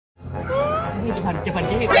chụp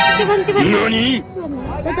hình.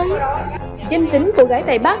 Danh tính cô gái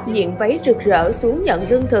Tây Bắc diện váy rực rỡ xuống nhận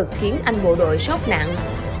lương thực khiến anh bộ đội sốc nặng.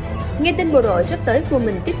 Nghe tin bộ đội sắp tới vua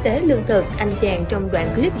mình tiếp tế lương thực, anh chàng trong đoạn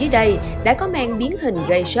clip dưới đây đã có màn biến hình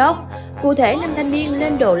gây sốc. Cụ thể, nam thanh niên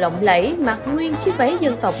lên đồ lộng lẫy, mặc nguyên chiếc váy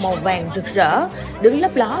dân tộc màu vàng rực rỡ, đứng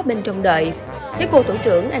lấp ló bên trong đợi. Thấy cô tổ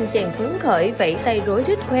trưởng, anh chàng phấn khởi vẫy tay rối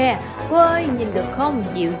rít khoe: "Cô ơi, nhìn được không?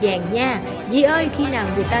 Dịu dàng nha. Dì ơi, khi nào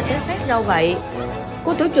người ta tới phát rau vậy?"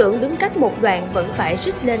 Cô tổ trưởng đứng cách một đoạn vẫn phải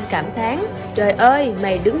rít lên cảm thán: "Trời ơi,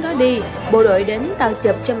 mày đứng đó đi, bộ đội đến tao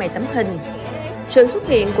chụp cho mày tấm hình." Sự xuất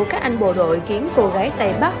hiện của các anh bộ đội khiến cô gái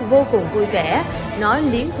Tây Bắc vô cùng vui vẻ, nói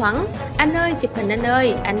liến thoáng: "Anh ơi, chụp hình anh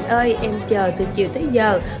ơi, em chờ từ chiều tới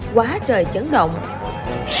giờ, quá trời chấn động."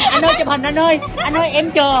 Anh ơi, chụp hình anh ơi,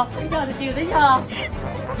 em chờ từ chiều tới giờ.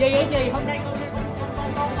 Gì vậy gì, hôm nay con biết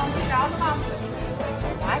đó đúng không?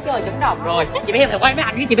 Quá trời chấn động rồi, chị biết em quay mấy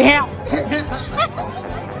ảnh với chị biết không?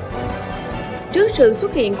 Trước sự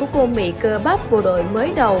xuất hiện của cô Mị cơ bắp, bộ đội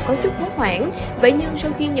mới đầu có chút hốt hoảng. Vậy nhưng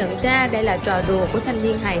sau khi nhận ra đây là trò đùa của thanh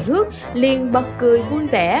niên hài hước, liền bật cười vui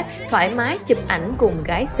vẻ, thoải mái chụp ảnh cùng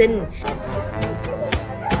gái xinh.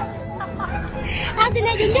 Từ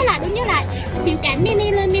đây đứng nhớ lại, biểu cảm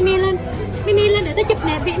Mimi lên để tôi chụp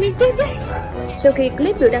nè, Mimi cứ. Sau khi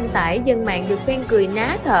clip được đăng tải, dân mạng được khen cười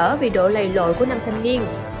ná thở vì độ lầy lội của nam thanh niên.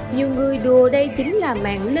 Nhiều người đùa đây chính là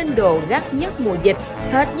màn lên đồ gắt nhất mùa dịch,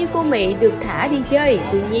 hệt như cô Mị được thả đi chơi.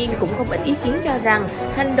 Tuy nhiên cũng không ít ý kiến cho rằng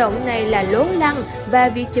hành động này là lố lăng và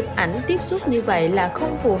việc chụp ảnh tiếp xúc như vậy là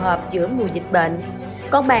không phù hợp giữa mùa dịch bệnh.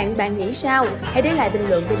 Còn bạn nghĩ sao? Hãy để lại bình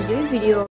luận bên dưới video.